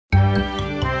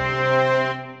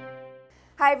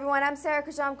Hi everyone, I'm Sarah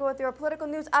Kajamko with your political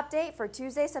news update for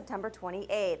Tuesday, September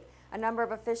 28th. A number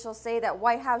of officials say that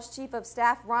White House Chief of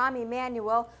Staff Rahm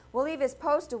Emanuel will leave his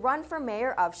post to run for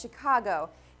mayor of Chicago.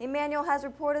 Emanuel has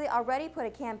reportedly already put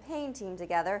a campaign team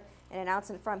together. An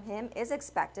announcement from him is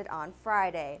expected on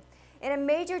Friday. In a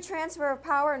major transfer of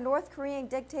power, North Korean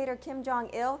dictator Kim Jong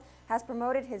Il has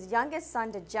promoted his youngest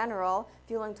son to general,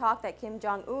 fueling talk that Kim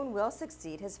Jong Il will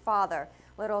succeed his father.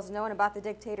 Little is known about the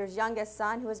dictator's youngest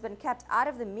son, who has been kept out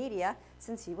of the media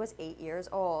since he was 8 years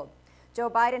old. Joe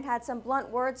Biden had some blunt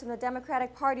words from the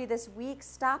Democratic Party this week.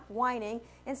 Stop whining.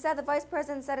 Instead, the vice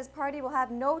president said his party will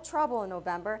have no trouble in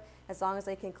November as long as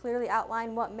they can clearly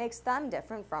outline what makes them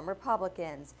different from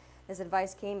Republicans. This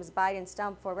advice came as Biden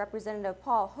stumped for Representative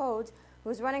Paul Hodes, who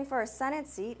is running for a Senate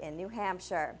seat in New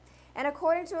Hampshire. And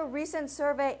according to a recent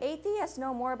survey, atheists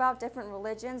know more about different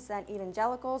religions than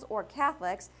evangelicals or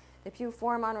Catholics. The Pew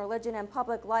Forum on Religion and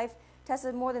Public Life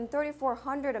tested more than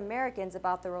 3,400 Americans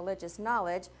about their religious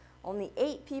knowledge. Only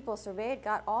 8 people surveyed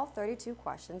got all 32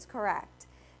 questions correct.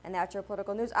 And that's your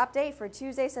political news update for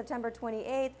Tuesday, September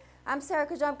 28th. I'm Sarah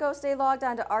Kajamko. Stay logged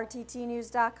on to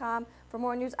rttnews.com for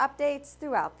more news updates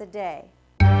throughout the day.